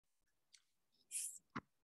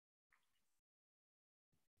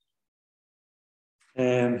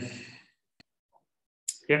Yeah,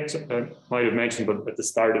 so I might have mentioned, but at the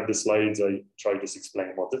start of the slides, I tried to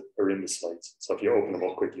explain what are in the slides. So if you open them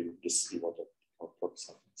up quickly, you just see what the purpose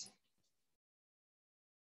of it is.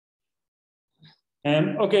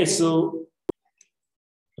 Okay, so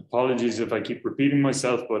apologies if I keep repeating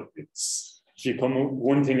myself, but it's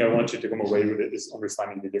one thing I want you to come away with it is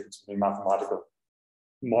understanding the difference between mathematical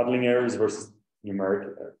modeling errors versus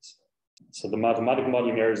numerical errors. So the mathematical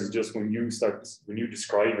modeling errors is just when you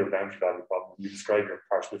describe your boundary value problem, when you describe your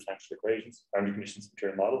partial differential equations, boundary conditions,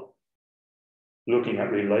 material model, looking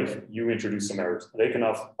at real life, you introduce some errors. They can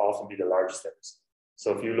often be the largest errors.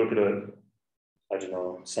 So if you look at I don't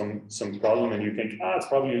know, some problem and you think, it's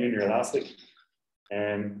probably a linear elastic,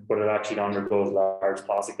 but it actually undergoes large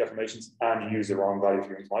plastic deformations and you use the wrong value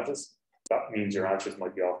for your modulus, that means your answers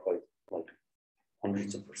might be off by like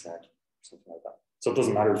hundreds of %, something like that. So it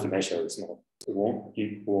doesn't matter if the mesh error is small. It won't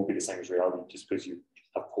be the same as reality just because you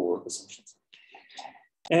have poor assumptions.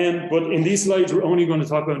 But in these slides, we're only going to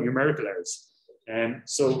talk about numerical errors.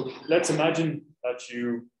 So let's imagine that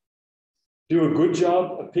you do a good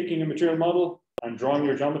job of picking a material model and drawing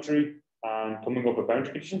your geometry and coming up with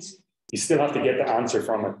boundary conditions. You still have to get the answer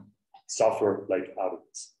from a software like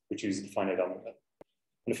Abacus, which uses the finite element method.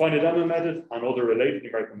 And the finite element method and other related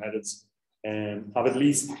numerical methods have at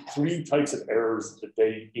least 3 types of errors that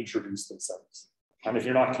they introduce themselves. And if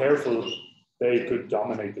you're not careful, they could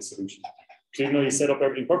dominate the solution. So even though you set up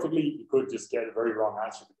everything perfectly, you could just get a very wrong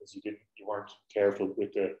answer because you weren't careful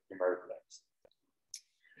with the numerical errors.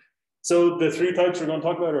 So the 3 types we're going to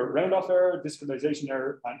talk about are round-off error, discretization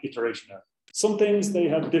error, and iteration error. Some things they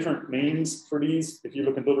have different names for these. If you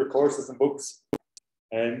look into other courses and books,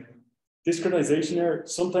 discretization error,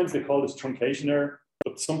 sometimes they call this truncation error,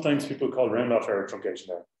 but sometimes people call round-off error truncation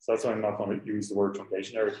error. So that's why I'm not going to use the word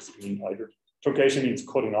truncation error because it can mean either. Truncation means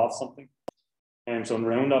cutting off something. And so in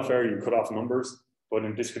round-off error, you cut off numbers, but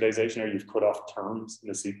in discretization error, you've cut off terms in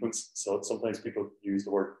the sequence. So sometimes people use the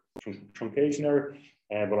word truncation error,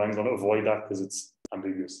 but I'm going to avoid that because it's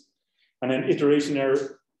ambiguous. And then iteration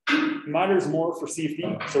error matters more for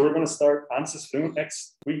CFD. So we're going to start ANSYS Fluent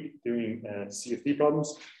next week doing CFD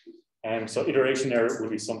problems. So iteration error will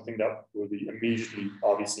be something that will be immediately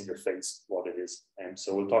obvious in your face what it is.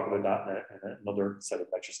 So we'll talk about that in another set of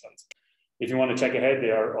lecture slides. If you want to check ahead, they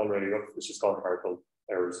are already up. It's just called Numerical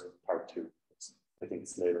Errors Part 2. I think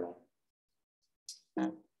it's later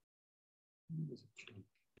on.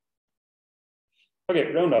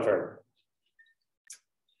 Okay, round-off error.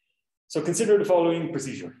 So consider the following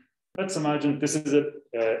procedure. Let's imagine this is a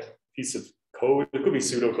piece of code. It could be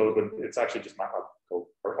pseudocode, but it's actually just MATLAB code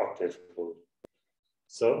or Octave code.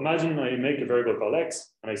 So imagine I make a variable called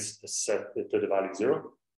x and I set it to the value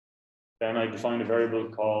 0. Then I define a variable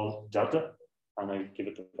called delta and I give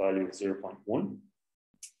it the value of 0.1.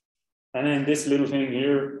 And then this little thing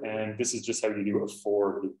here, and this is just how you do a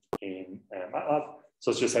for loop in MATLAB.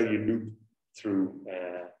 So it's just how you loop through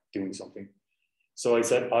doing something. So I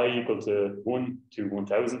set I equal to 1 to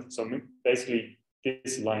 1000. So basically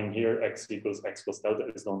this line here, x equals x plus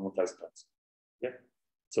delta, is done 1000 times. Yeah.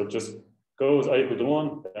 So it just goes I equal to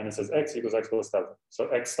 1, and it says x equals x plus delta. So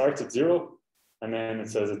x starts at 0, and then it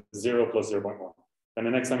says it's 0 plus 0.1. And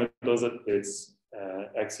the next time it does it, it's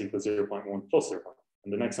x equals 0.1 plus 0.1.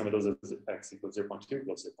 And the next time it does it, it's x equals 0.2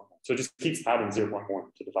 plus 0.1. So it just keeps adding 0.1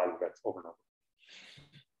 to the value of x over and over.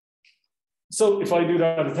 So if I do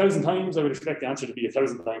that 1,000 times, I would expect the answer to be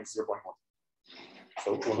 1,000 times 0.1.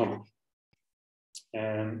 So 100.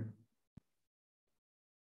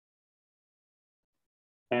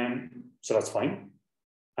 So that's fine.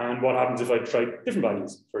 And what happens if I try different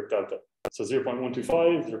values for delta? So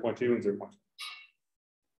 0.125, 0.2, and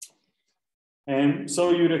 0.2.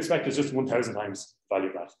 So you'd expect it's just 1,000 times the value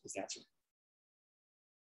of that is the answer.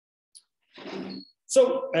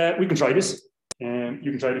 So we can try this. You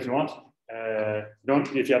can try it if you want.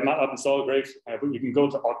 If you have MATLAB installed, great, but you can go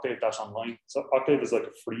to Octave-online. So Octave is like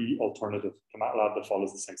a free alternative to MATLAB that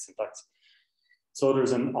follows the same syntax. So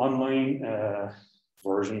there's an online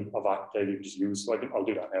version of Octave you can just use. So I'll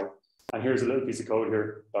do that now. And here's a little piece of code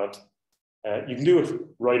here that you can do it,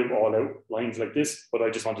 write it all out, lines like this, but I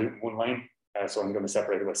just want to do one line. So I'm going to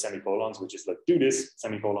separate it by semicolons, which is like do this,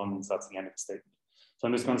 semicolon, and that's the end of the statement. So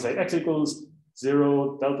I'm just going to say x equals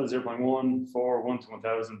 0, delta 0.1, 4, 1 to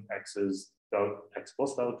 1000, x is delta, x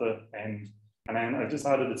plus delta, and then I've just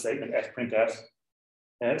added the statement f print f.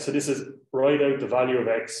 So this is write out the value of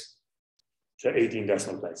x to 18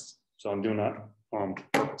 decimal places. So I'm doing that on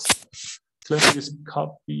purpose. So let me just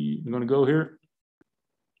copy, I'm going to go here,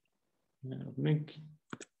 link,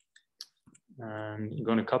 and I'm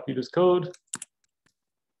going to copy this code.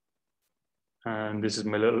 And this is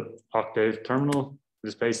my little octave terminal.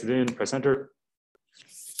 Just paste it in, press enter.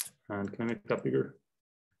 And can I make that bigger?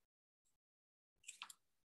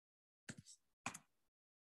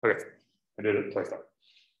 Okay, I did it twice that.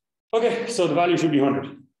 Okay, so the value should be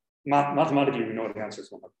 100. Mathematically, we know the answer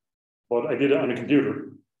is 100. But I did it on a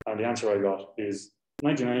computer, and the answer I got is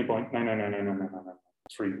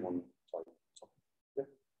 99.999999315.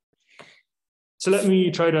 So let me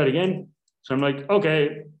try that again. So I'm like,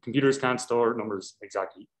 okay, computers can't store numbers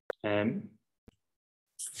exactly.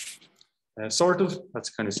 Sort of, that's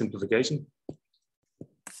kind of simplification.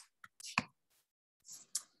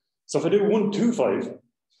 So if I do 125,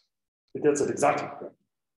 it gets it exactly correct.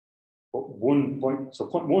 But 1 point, so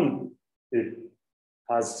 0.1, it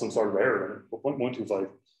has some sort of error in it, but 0.125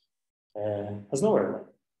 has no error.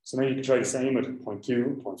 So now you can try the same with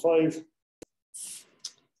 0.2, 0.5.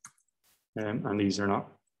 And these are not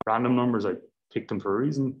random numbers, I picked them for a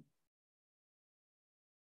reason.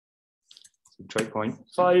 So try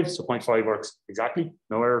 0.5, so 0.5 works exactly,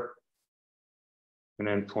 no error. And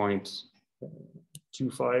then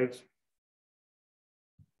 0.25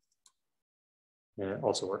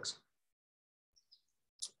 also works.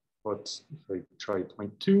 But if I try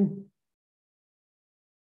 0.2,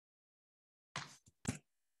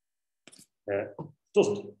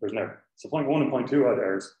 doesn't, there's an error. So 0.1 and 0.2 had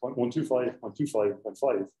errors, 0.125, 0.25,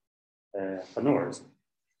 0.5 had no errors.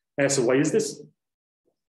 So why is this?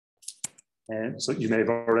 So you may have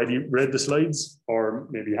already read the slides, or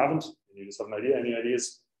maybe you haven't. You just have an idea. Any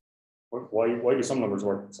ideas? Why do some numbers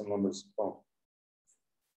work and some numbers don't?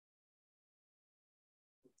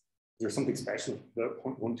 Is there something special about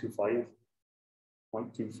 0.125,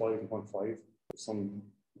 0.25 and 0.5? Some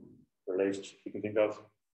relationship you can think of?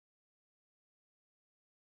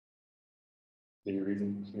 Any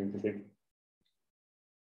reason you can think?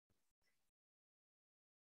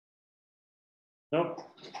 No?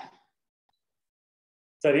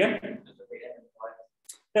 Say it again?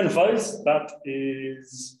 10 and 5s, that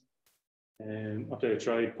is, okay,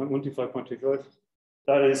 try 0.125, 0.25.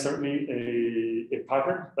 That is certainly a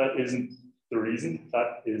pattern. That isn't the reason.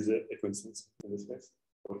 That is a coincidence in this case.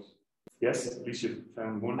 But yes, at least you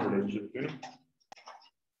found one relationship between them.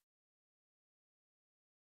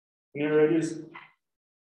 Any other ideas?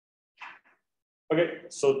 Okay,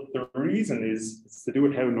 so the reason is it's to do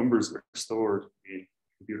with how numbers are stored in a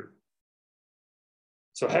computer.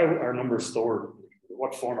 So how are numbers stored?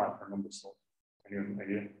 What format are numbers stored? Any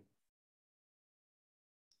idea?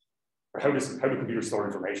 Or how do computers store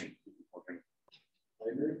information?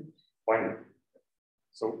 Binary. Binary.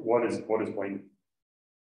 So what is binary?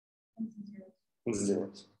 Ones and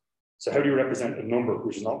zeros. So how do you represent a number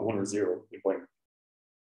which is not 1 or 0 in binary?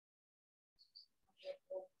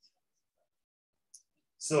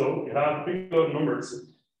 So you have big load of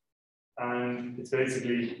numbers, and it's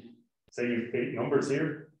basically, say you have 8 numbers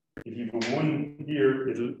here. If you have 1 here,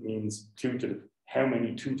 it means 2 to the, how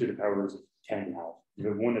many 2 to the powers of 10 you have. If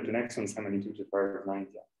you have 1 at the next one, it's how many 2 to the power of 9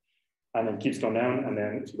 you have. And then it keeps going down, and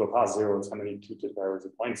then if you go past 0, it's how many 2 to the powers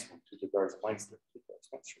of -1, 2 to the powers of -2, 2 to the powers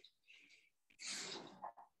of -3.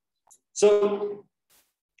 So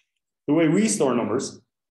the way we store numbers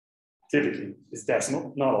typically is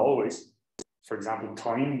decimal, not always. For example,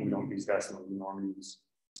 time, we don't use decimal, we normally use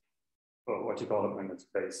what you call it when it's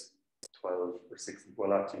base 12 or 60.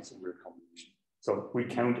 Well, actually, it's a weird combination. So we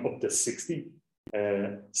count up to 60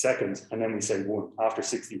 seconds, and then we say 1. After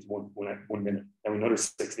 60, it's one minute. Then another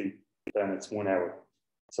 60, then it's 1 hour.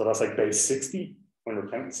 So that's like base 60 when we're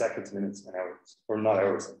counting seconds, minutes, and hours, or not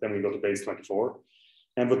hours. Then we go to base 24.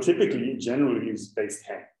 But typically, generally use base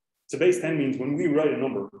 10. So base 10 means when we write a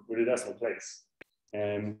number with a decimal place,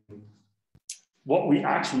 what we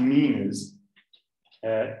actually mean is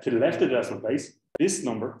to the left of the decimal place, this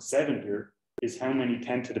number, 7 here, is how many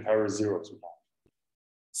 10 to the power of zeros we have.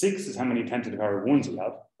 6 is how many 10 to the power of 1s we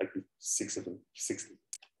have, like 6 of them, 60.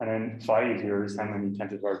 And then 5 here is how many 10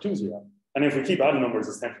 to the power of 2s we have. And if we keep adding numbers,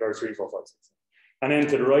 it's 10 to the power of 3, 4, 5, 6. And then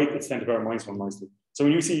to the right, it's 10 to the power of -1, -2. So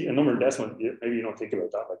when you see a number in decimal, maybe you don't think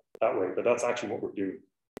about that like that way, but that's actually what we're doing.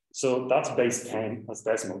 So that's base 10, that's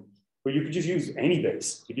decimal. But you could just use any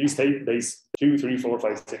base. You could use base 2, 3, 4,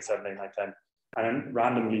 5, 6, 7, 8, 9, 10. And then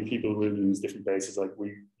randomly people will use different bases. Like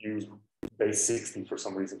we use base 60 for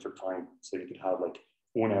some reason for time. So you could have like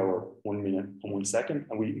 1 hour, 1 minute, and 1 second.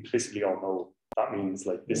 And we implicitly all know that means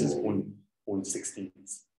like this is 160,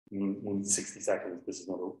 160 seconds. This is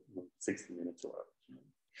another 60 minutes or whatever.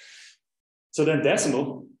 So then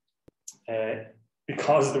decimal,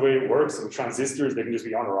 because of the way it works with transistors, they can just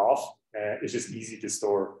be on or off. It's just easy to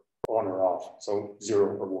store on or off. So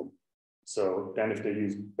 0 or 1. So then if they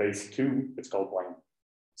use base 2, it's called binary.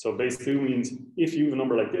 So base 2 means if you have a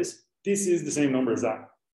number like this, this is the same number as that.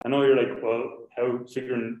 I know you're like, well, how do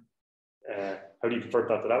you convert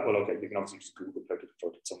that to that? Well, okay, you can obviously just Google how to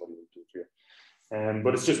convert it. Somebody will do it for you.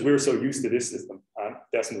 But it's just we're so used to this system, and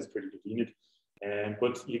decimal is pretty convenient.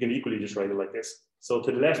 But you can equally just write it like this. So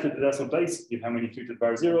to the left of the decimal place, you have how many 2 to the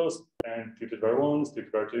power zeros, and 2 to the power 1s, 2 to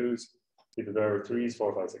the power 2s, 2 to the power 3s,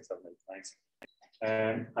 4, 5, 6, 7, 8,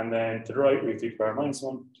 9. And then to the right, we have 2 to the power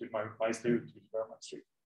 -1, 2 to the power -2, 2 to the power -3.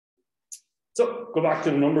 So go back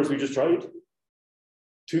to the numbers we just tried.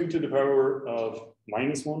 2 to the power of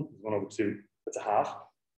 -1 is 1/2. That's a half.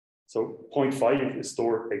 So 0.5 is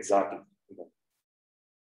stored exactly.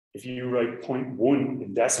 If you write 0.1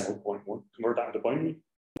 in decimal, 0.1, convert that into binary,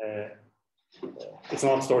 it's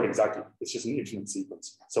not stored exactly. It's just an infinite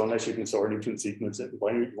sequence. So unless you can store an infinite sequence in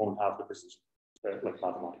binary, you won't have the precision, like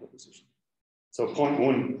mathematical precision. So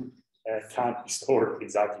 0.1 can't be stored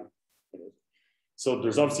exactly. So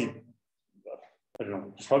there's obviously, I don't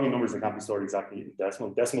know, there's probably numbers that can't be stored exactly in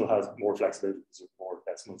decimal. Decimal has more flexibility because there's more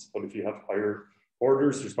decimals. But if you have higher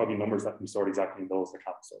orders, there's probably numbers that can be stored exactly in those that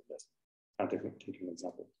can't be stored in decimal. Can't take an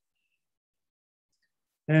example.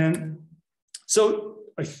 So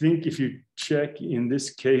I think if you check in this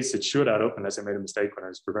case, it should add up unless I made a mistake when I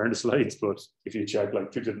was preparing the slides. But if you check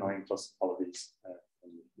like 2 to the 9 plus all of these,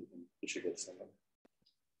 you should get the same number.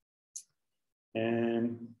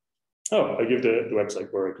 Oh, I give the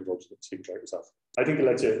website where I convert it, so you can try it yourself. I think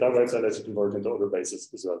that website lets you convert into other bases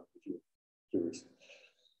as well, if you're curious.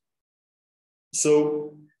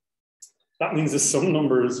 So that means that some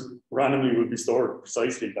numbers randomly will be stored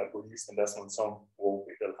precisely that were used in decimal, and some won't.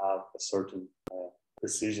 They'll have a certain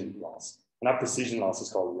precision loss. And that precision loss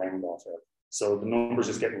is called round off error. So the numbers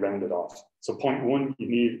just get rounded off. So 0.1, you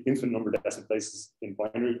need infinite number of decimal places in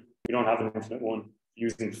binary. You don't have an infinite one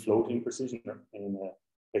using floating precision in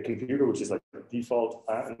a computer, which is like the default.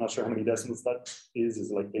 I'm not sure how many decimals that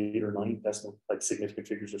is like 8 or 9 decimal, like significant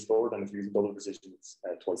figures are stored. And if you use double precision, it's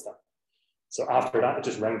twice that. So after that, it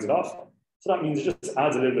just rounds it off. So that means it just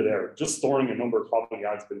adds a little bit of error. Just storing a number probably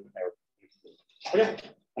adds a bit of an error. Okay,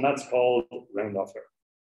 and that's called round off error.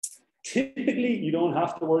 Typically, you don't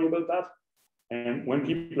have to worry about that. And when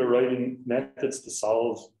people are writing methods to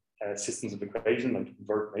solve systems of equation, like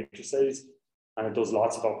convert matrices, and it does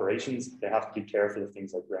lots of operations, they have to be careful of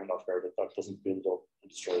things like round off error, that doesn't build up and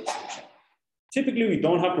destroy the solution. Typically, we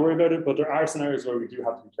don't have to worry about it, but there are scenarios where we do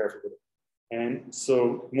have to be careful with it. And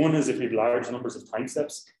so one is if we have large numbers of time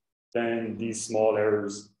steps, then these small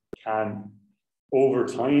errors can, over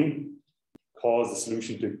time, cause the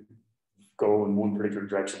solution to go in one particular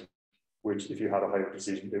direction, which if you had a higher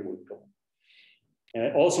precision, it would go.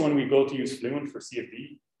 Also, when we go to use Fluent for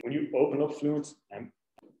CFD, when you open up Fluent,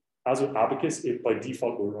 as with Abacus, it by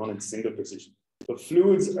default will run in single precision. But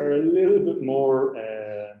fluids are a little bit more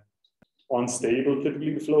unstable,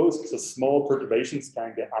 typically, the flows, so small perturbations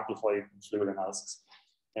can get amplified in fluid analysis.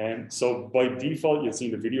 And so by default, you'll see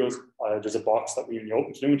in the videos, there's a box that when you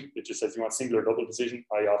open Fluent, it just says you want single or double precision.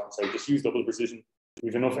 I often say just use double precision. We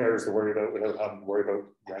have enough errors to worry about without having to worry about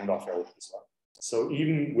round off error as well. So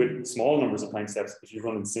even with small numbers of time steps, if you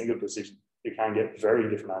run in single precision, you can get very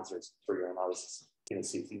different answers for your analysis in a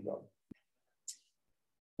CFD problem.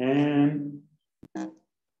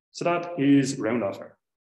 So that is round off error.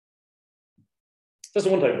 That's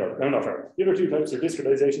one type of error, round off error. The other two types are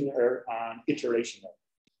discretization error and iteration error.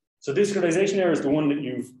 So discretization error is the one that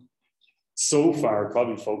you've so far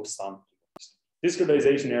probably focused on.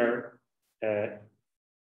 Discretization error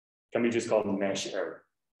can be just called mesh error,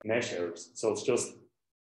 mesh errors. So it's just,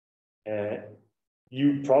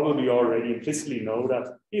 you probably already implicitly know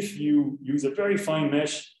that if you use a very fine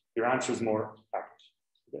mesh, your answer is more accurate.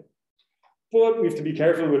 Okay? But we have to be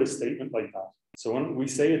careful with a statement like that. So when we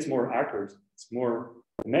say it's more accurate, it's more,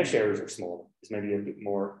 the mesh errors are smaller. It's maybe a bit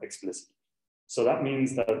more explicit. So that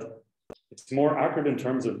means that it's more accurate in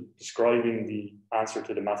terms of describing the answer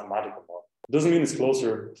to the mathematical model. It doesn't mean it's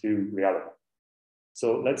closer to reality.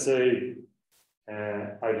 So let's say,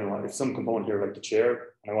 I don't know, if some component here like the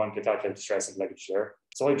chair, and I want to calculate the stress of like a chair.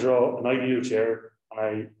 So I draw an ideal chair, and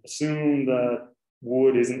I assume that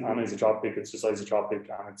wood isn't anisotropic, it's just isotropic,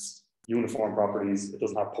 and it's uniform properties, it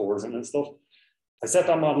doesn't have pores in it and stuff. I set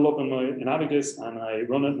that model up in Abacus, and I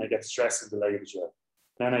run it, and I get stress in the leg of the chair.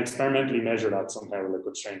 Then I experimentally measure that somehow like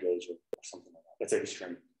with strain gauge or something like that. Let's say the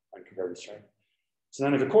strain and compare the strain. So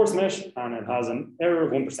then I have a coarse mesh, and it has an error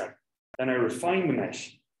of 1%. Then I refine the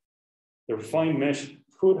mesh. The refined mesh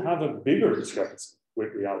could have a bigger discrepancy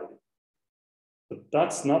with reality. But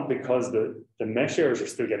that's not because the mesh errors are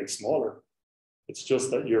still getting smaller. It's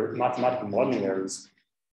just that your mathematical modeling errors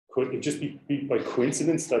could it just be by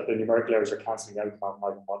coincidence that the numerical errors are cancelling out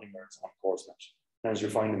mathematical modeling errors on coarse mesh? And as you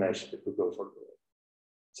find the mesh, it could go further away.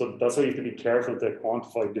 So that's why you have to be careful to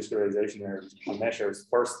quantify discretization errors on mesh errors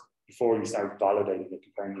first before you start validating it,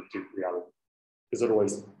 comparing it to reality. Because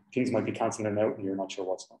otherwise, things might be cancelling out and you're not sure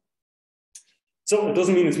what's going on. So it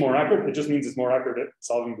doesn't mean it's more accurate. It just means it's more accurate at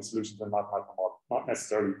solving the solutions in a mathematical model, not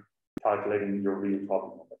necessarily calculating your real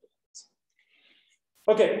problem.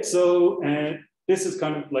 Okay, so this is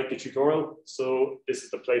kind of like the tutorial. So this is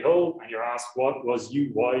the plate hole, and you're asked what was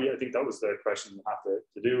UY. I think that was the question you have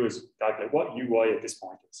to do, is calculate what UY at this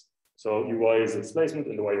point is. So UY is the displacement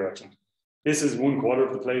in the y direction. This is 1/4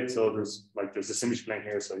 of the plate, so there's a symmetry plane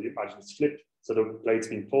here. So you imagine it's flipped, so the plate's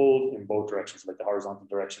being pulled in both directions, like the horizontal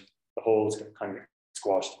direction. The hole is kind of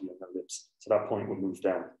squashed to be an ellipse. So that point would move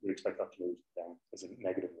down. We expect that to move down as a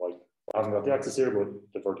negative y. I haven't got the axis here, but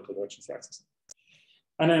the vertical direction is the axis.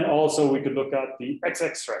 And then also we could look at the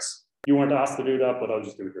XX stress. You weren't asked to do that, but I'll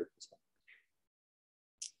just do it here.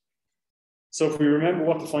 So if we remember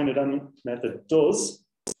what the finite element method does,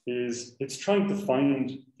 is it's trying to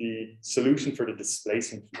find the solution for the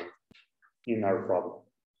displacement field in our problem.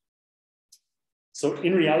 So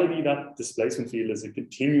in reality, that displacement field is a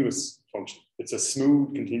continuous function. It's a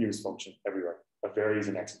smooth continuous function everywhere that varies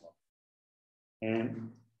in x and y.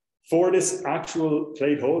 And for this actual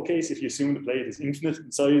plate hole case, if you assume the plate is infinite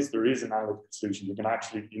in size, there is an analytical solution. You can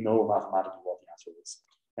actually, mathematically what the answer is.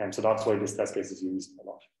 And so that's why this test case is used a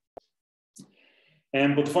lot.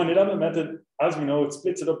 But the finite element method, as we know, it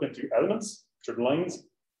splits it up into elements, which are lines,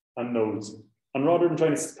 and nodes. And rather than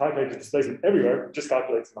trying to calculate the displacement everywhere, it just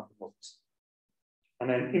calculates the number of nodes. And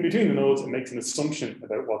then in between the nodes, it makes an assumption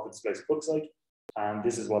about what the displacement looks like. And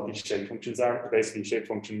this is what these shape functions are. Basically, a shape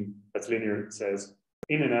function that's linear says,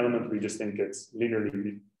 in an element, we just think it's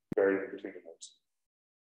linearly varying between the nodes.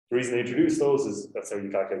 The reason they introduce those is that's how you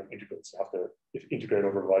calculate integrals. You have to, if you integrate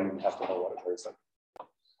over volume, you have to know what it varies like.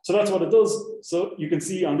 So that's what it does. So you can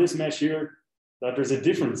see on this mesh here that there's a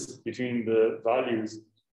difference between the values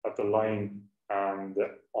at the line and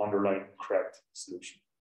the underlying correct solution.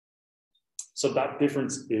 So that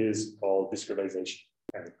difference is called discretization.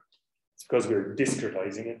 It's because we're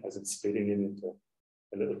discretizing it, as in splitting it into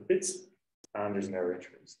little bits, and there's an error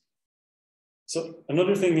introduced. So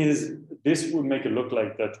another thing is, this would make it look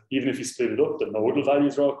like that even if you split it up, the nodal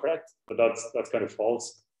values are all correct, but that's kind of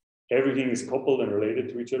false. Everything is coupled and related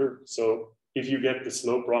to each other. So if you get the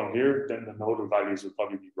slope wrong here, then the nodal values will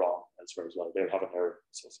probably be wrong elsewhere as well. They'll have an error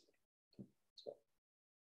associated.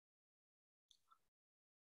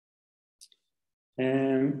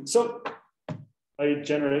 So I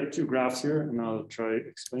generated two graphs here, and I'll try to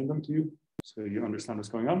explain them to you so you understand what's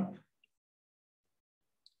going on.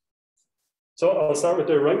 So I'll start with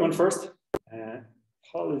the right one first.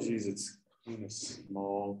 Apologies, it's kind of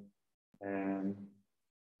small.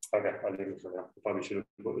 Okay, I'll leave it for now. I probably should have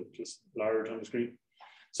put it just large on the screen.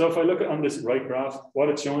 So if I look on this right graph, what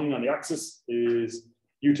it's showing on the axis is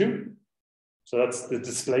U2. So that's the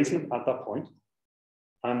displacement at that point.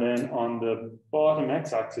 And then on the bottom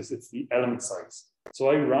x-axis, it's the element size. So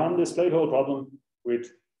I ran this plate hole problem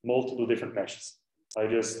with multiple different meshes. I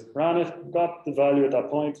just ran it, got the value at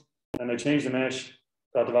that point, and I changed the mesh,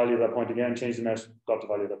 got the value at that point again, changed the mesh, got the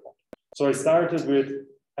value at that point. So I started with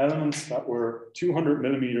elements that were 200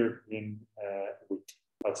 millimeter in width.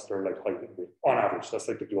 That's their like height and width on average. That's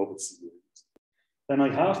like the global C. Then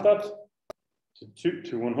I halved that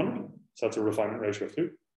to 100. So that's a refinement ratio of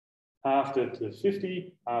 2. Halved it to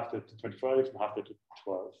 50, halved it to 25, and halved it to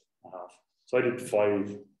 12 and a half. So I did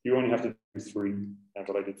 5. You only have to do 3,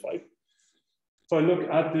 but I did 5. So I look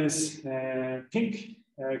at this pink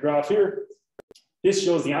graph here. This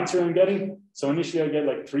shows the answer I'm getting. So initially I get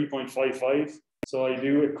like 3.55. So I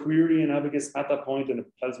do a query in Abacus at that point, and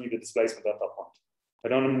it tells me the displacement at that point. I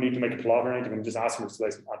don't need to make a plot or anything. I'm just asking for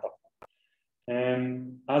displacement at that point.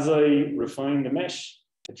 And as I refine the mesh,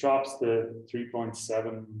 it drops to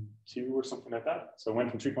 3.72 or something like that. So it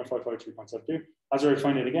went from 3.55 to 3.72. As I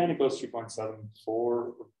refine it again, it goes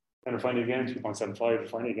 3.74. Then refine it again, 3.75.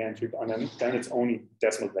 Refine it again, 3. And then it's only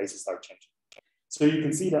decimal places start changing. So you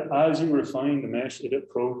can see that as you refine the mesh, it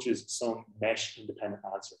approaches some mesh independent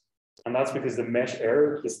answer. And that's because the mesh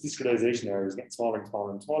error, this discretization error, is getting smaller and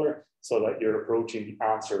smaller and smaller, so that you're approaching the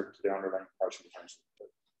answer to the underlying partial differential.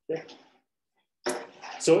 Okay.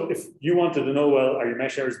 So if you wanted to know, well, are your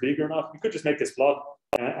mesh errors big or not, you could just make this plot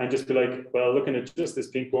and just be like, well, looking at just this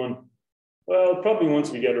pink one, well, probably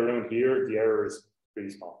once we get around here, the error is pretty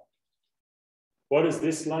small. What is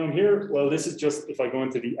this line here? Well, this is just if I go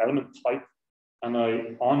into the element type and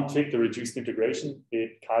I on-click the reduced integration,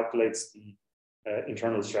 it calculates the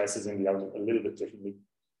internal stresses in the element a little bit differently.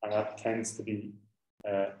 And and that tends to be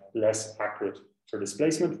less accurate for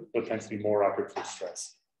displacement, but tends to be more accurate for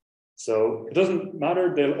stress. So it doesn't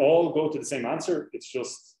matter, they'll all go to the same answer. It's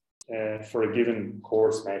just for a given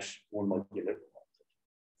coarse mesh, one might be a little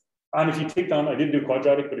more. And if you tick on, I did do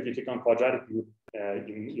quadratic, but if you tick on quadratic,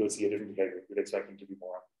 you'll see a different behavior. You'd expect them to be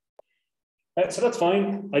more accurate. So that's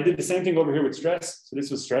fine. I did the same thing over here with stress. So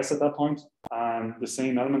this was stress at that point, and the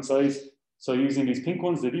same element size. So using these pink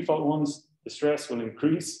ones, the default ones, the stress will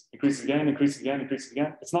increase again.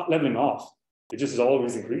 It's not leveling off. It just is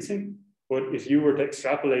always increasing. But if you were to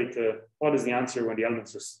extrapolate to what is the answer when the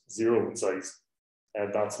elements are 0 in size,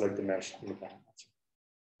 that's like the mesh independent answer.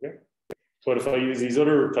 Okay? But if I use these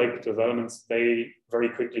other types of elements, they very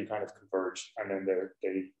quickly kind of converge, and then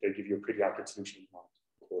they give you a pretty accurate solution on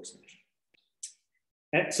the coarse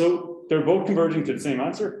mesh. So they're both converging to the same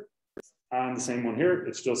answer, and the same one here.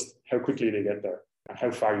 It's just how quickly they get there and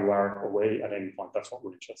how far you are away at any point. That's what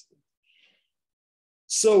we're interested in.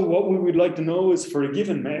 So what we would like to know is for a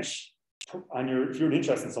given mesh, and if you're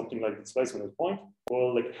interested in something like displacement at a point,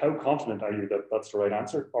 well, like how confident are you that that's the right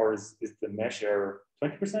answer? Or is the mesh error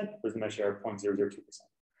 20% or is the mesh error 0.002%?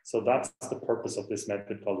 So that's the purpose of this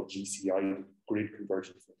method called the GCI, grid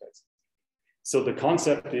convergence index. So the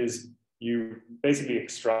concept is you basically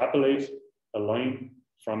extrapolate a line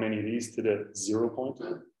from any of these to the 0 point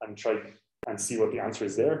and try and see what the answer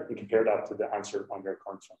is there and compare that to the answer on your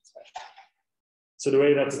current mesh. So the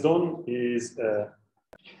way that's done is,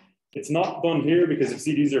 it's not done here because you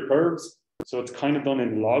see these are curves. So it's kind of done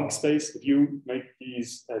in log space. If you make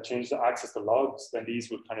these change the axis to logs, then these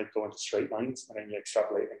would kind of go into straight lines, and then you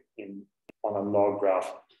extrapolate on a log graph.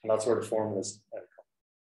 And that's where the formulas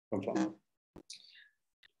come from.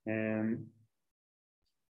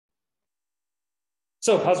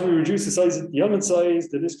 So as we reduce the size of the element size,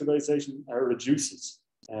 the discretization error reduces.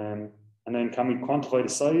 And then can we quantify the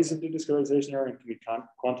size of the discretization error, and can we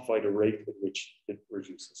quantify the rate at which it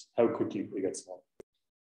reduces, how quickly it gets smaller?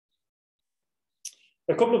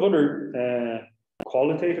 A couple of other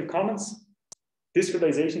qualitative comments.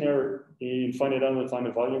 Discretization error in finite element,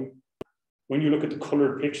 finite volume. When you look at the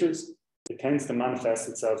colored pictures, it tends to manifest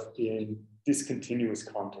itself in discontinuous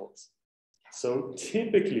contours. So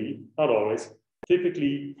typically, not always,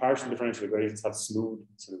 typically partial differential equations have smooth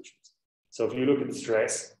solutions. So if you look at the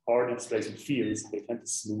stress or the displacement fields, they tend to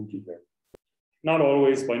smoothly vary. Not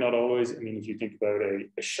always, by not always, I mean, if you think about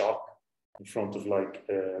a shock in front of like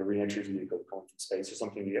a re-entry vehicle coming from space or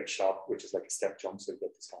something, you get shock, which is like a step jump, so you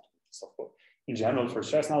get this kind of stuff. But in general, for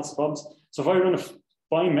stress analysis problems, so if I run a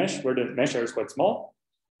fine mesh where the mesh error is quite small,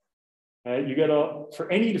 you get for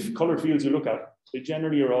any of the color fields you look at, they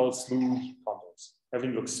generally are all smooth contours.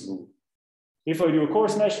 Everything looks smooth. If I do a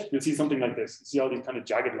coarse mesh, you'll see something like this. You see all these kind of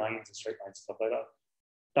jagged lines and straight lines and stuff like that.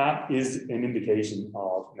 That is an indication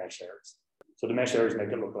of mesh errors. So the mesh errors make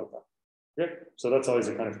it look like that. Okay? So that's always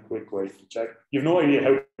a kind of quick way to check. You have no idea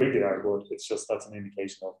how big they are, but it's just that's an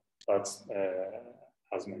indication of that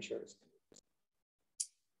has mesh errors.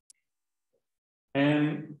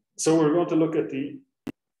 And so we're going to look at the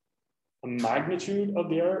magnitude of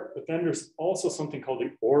the error, but then there's also something called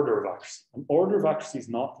the order of accuracy. And order of accuracy is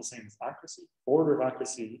not the same as accuracy. Order of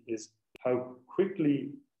accuracy is how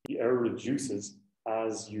quickly the error reduces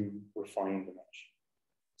as you refine the mesh.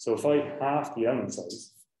 So if I half the element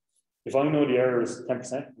size, if I know the error is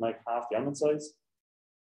 10% and I half the element size,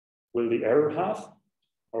 will the error half,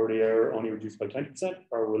 or the error only reduce by 20%,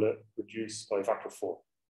 or will it reduce by a factor of 4?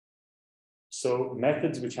 So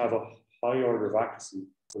methods which have a high order of accuracy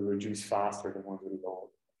will reduce faster than ones with a low order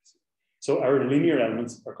of accuracy. So our linear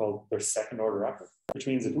elements are called their second order accurate, which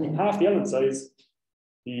means if we half the element size,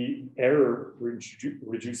 the error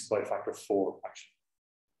reduces by a factor of 4, actually.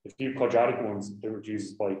 If you do quadratic ones, it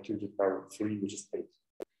reduces by 2 to the power of 3, which is 8.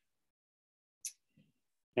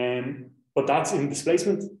 But that's in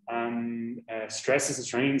displacement, and stresses and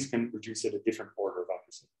strains can reduce at a different order of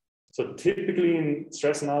accuracy. So typically in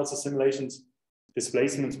stress analysis simulations,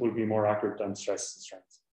 displacements will be more accurate than stresses and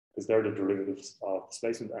strains because they're the derivatives of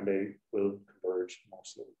displacement and they will converge more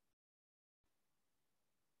slowly.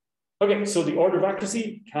 Okay, so the order of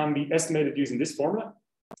accuracy can be estimated using this formula.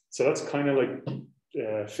 So that's kind of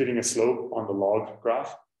like fitting a slope on the log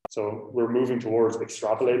graph. So we're moving towards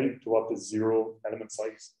extrapolating to what the 0 element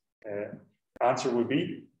size answer would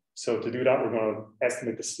be. So to do that, we're going to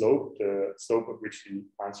estimate the slope at which the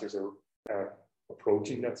answers are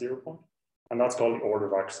approaching that 0 point. And that's called the order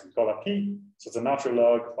of accuracy. We call that P. So it's a natural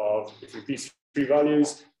log of, if we have these 3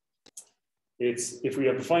 values, it's, if we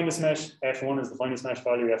have the finest mesh, F1 is the finest mesh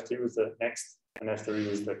value, F2 is the next, and F3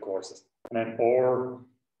 is the coarsest. And then or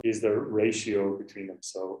is the ratio between them.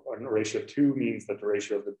 So a ratio of 2 means that the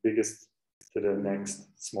ratio of the biggest to the next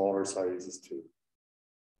smaller size is 2.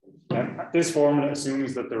 And this formula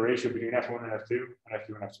assumes that the ratio between F1 and F2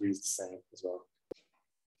 and F3 is the same as well.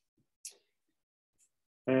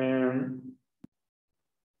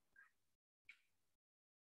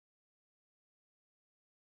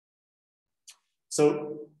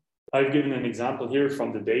 So I've given an example here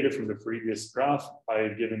from the data from the previous graph.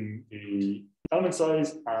 I've given the element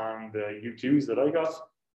size and the U2s that I got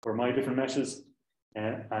for my different meshes.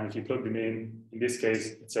 And if you plug them in this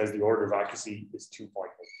case, it says the order of accuracy is 2.8.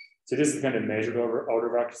 So this is the kind of measured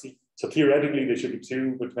order of accuracy. So theoretically, there should be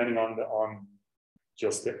 2, but depending on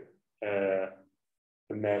just the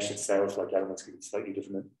mesh itself, like elements could be slightly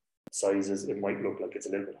different sizes. It might look like it's a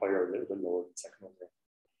little bit higher, a little bit lower than the second one there.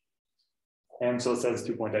 And so it says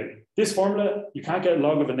 2.8. This formula, you can't get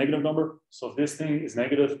log of a negative number. So if this thing is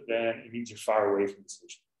negative, then it means you're far away from the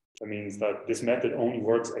solution. That means that this method only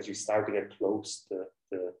works as you start to get close to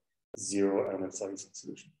the 0 element size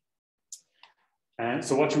solution. And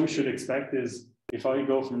so what you should expect is if I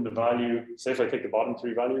go from the value, say if I take the bottom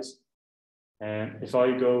 3 values, and if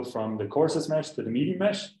I go from the coarsest mesh to the medium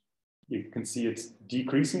mesh, you can see it's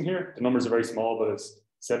decreasing here. The numbers are very small, but it's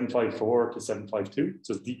 754 to 752.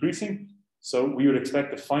 So it's decreasing. So we would expect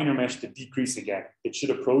the finer mesh to decrease again. It should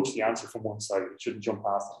approach the answer from one side. It shouldn't jump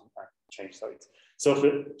past it and change sides. So if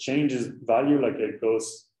it changes value, like it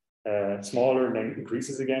goes smaller and then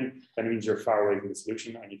increases again, then it means you're far away from the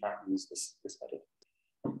solution and you can't use this method.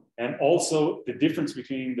 And also the difference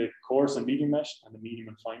between the coarse and medium mesh and the medium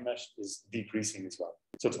and fine mesh is decreasing as well.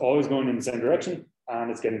 So it's always going in the same direction and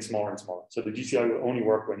it's getting smaller and smaller. So the GCI will only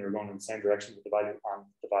work when you're going in the same direction with the value and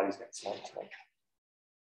the value is getting smaller and smaller.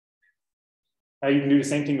 You can do the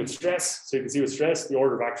same thing with stress. So you can see with stress, the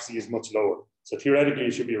order of accuracy is much lower. So theoretically,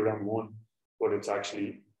 it should be around 1, but it's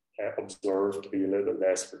actually observed to be a little bit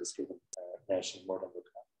less for this given mesh and more than looking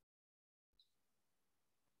at.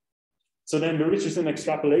 So then the Richardson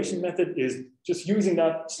extrapolation method is just using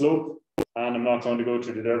that slope, and I'm not going to go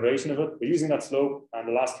through the derivation of it, but using that slope and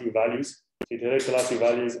the last 2 values. So you take the last 2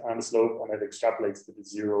 values and the slope, and it extrapolates to the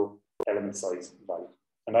 0 element size value.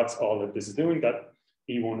 And that's all that this is doing, that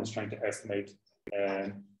E1 is trying to estimate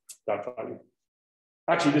that value.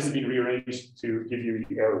 Actually, this has been rearranged to give you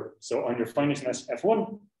the error. So on your finest mesh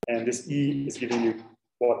F1, and this E is giving you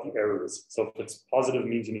what the error is. So if it's positive, it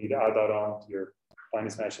means you need to add that on to your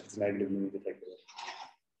finest mesh. If it's negative, you need to take it away.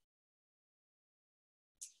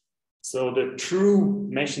 So the true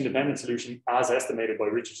mesh independent solution as estimated by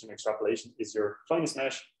Richardson extrapolation is your finest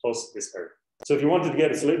mesh plus this error. So if you wanted to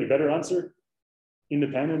get a slightly better answer,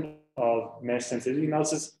 independent of mesh sensitivity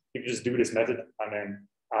analysis, you can just do this method and then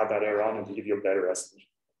add that error on and to give you a better estimate.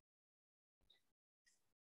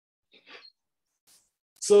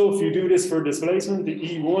 So if you do this for displacement, the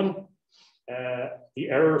E1, the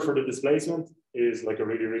error for the displacement is like a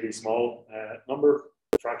really, really small number,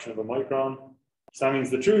 a fraction of a micron. So that means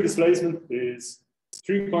the true displacement is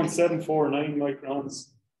 3.749 microns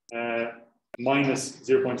minus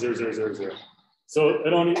 0.0000. So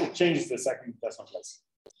it changes the second decimal place.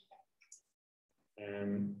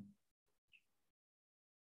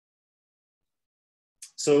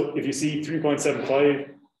 So if you see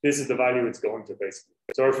 3.75, this is the value it's going to basically.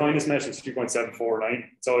 So our finest mesh is 3.749.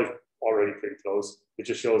 It's already pretty close. It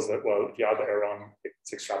just shows that, well, if you add the error on,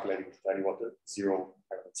 it's extrapolating to tell you what the 0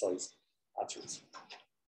 element size answer is.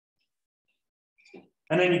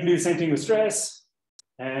 And then you can do the same thing with stress.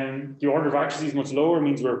 And the order of accuracy is much lower,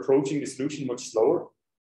 means we're approaching the solution much slower.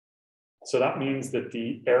 So that means that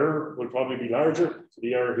the error will probably be larger. So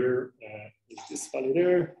the error here is this value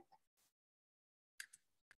there.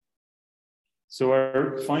 So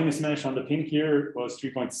our finest mesh on the pink here was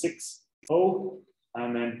 3.60,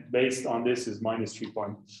 and then based on this is minus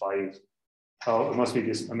 3.5. Oh, it must be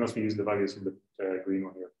this. I must be using the values from the green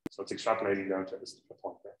one here. So it's extrapolating down to this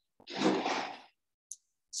point there.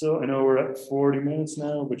 So I know we're at 40 minutes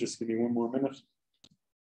now, but just give me 1 more minute.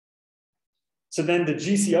 So then the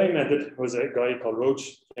GCI method was a guy called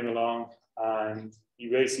Roach came along, and he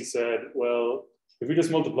basically said, well, if we just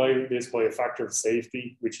multiply this by a factor of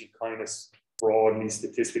safety, which he kind of broadly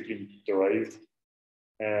statistically derived,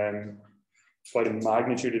 by the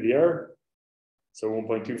magnitude of the error. So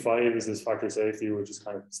 1.25 is this factor of safety, which is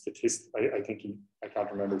kind of I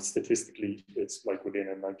can't remember, statistically, it's like within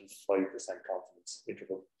a 95% confidence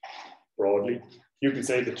interval broadly. You can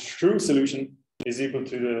say the true solution is equal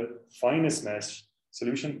to the finest mesh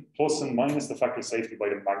solution plus and minus the factor of safety by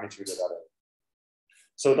the magnitude of that error.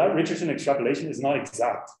 So that Richardson extrapolation is not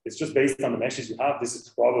exact. It's just based on the meshes you have. This is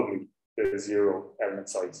probably the 0 element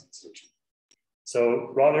size solution. So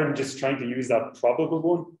rather than just trying to use that probable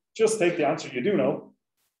one, just take the answer you do know,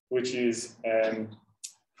 which is the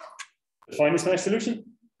finest mesh solution,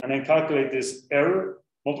 and then calculate this error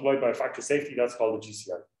multiplied by a factor of safety. That's called the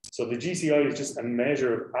GCI. So the GCI is just a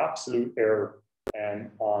measure of absolute error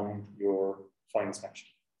on your finest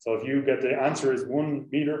mesh. So if you get the answer is 1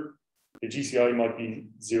 meter, the GCI might be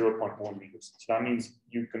 0.1 meters. So that means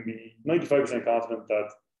you can be 95% confident that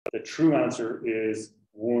the true answer is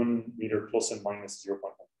 1 meter plus and minus 0.1.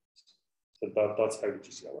 So that's how the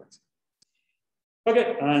GCI works.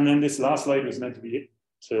 Okay, and then this last slide was meant to be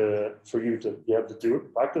for you to be able to do it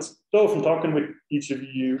in practice. So from talking with each of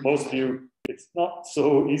you, most of you, it's not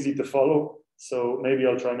so easy to follow. So maybe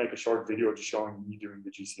I'll try and make a short video just showing me doing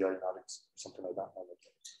the GCI analytics or something like that.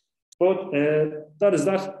 But that is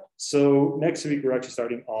that. So next week, we're actually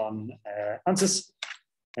starting on ANSYS.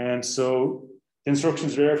 And so the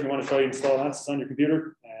instructions are there if you want to try and install ANSYS on your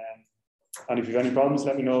computer. And if you have any problems,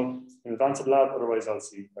 let me know in advance of the lab. Otherwise, I'll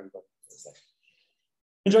see everybody.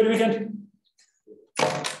 Enjoy the weekend.